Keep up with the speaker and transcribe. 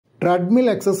Treadmill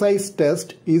exercise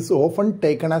test is often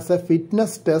taken as a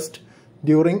fitness test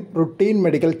during routine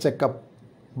medical checkup.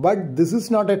 But this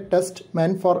is not a test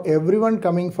meant for everyone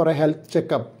coming for a health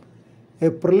checkup.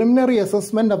 A preliminary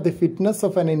assessment of the fitness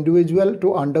of an individual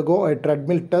to undergo a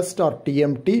treadmill test or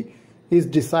TMT is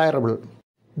desirable.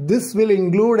 This will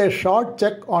include a short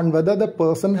check on whether the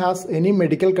person has any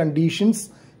medical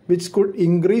conditions which could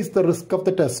increase the risk of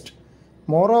the test.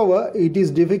 Moreover, it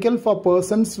is difficult for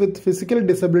persons with physical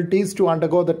disabilities to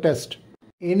undergo the test.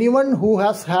 Anyone who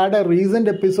has had a recent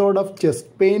episode of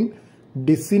chest pain,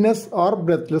 dizziness or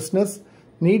breathlessness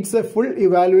needs a full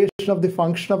evaluation of the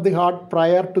function of the heart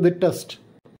prior to the test.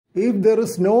 If there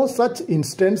is no such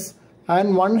instance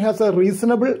and one has a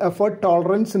reasonable effort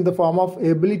tolerance in the form of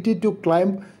ability to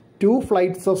climb 2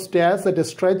 flights of stairs at a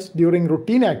stretch during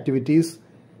routine activities,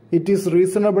 it is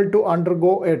reasonable to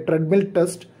undergo a treadmill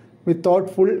test without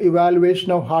full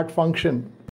evaluation of heart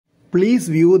function. Please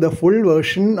view the full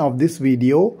version of this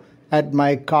video at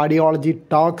my Cardiology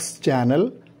Talks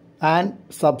channel and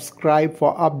subscribe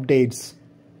for updates.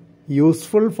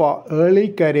 Useful for early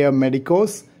career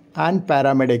medicos and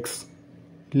paramedics.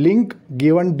 Link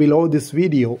given below this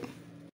video.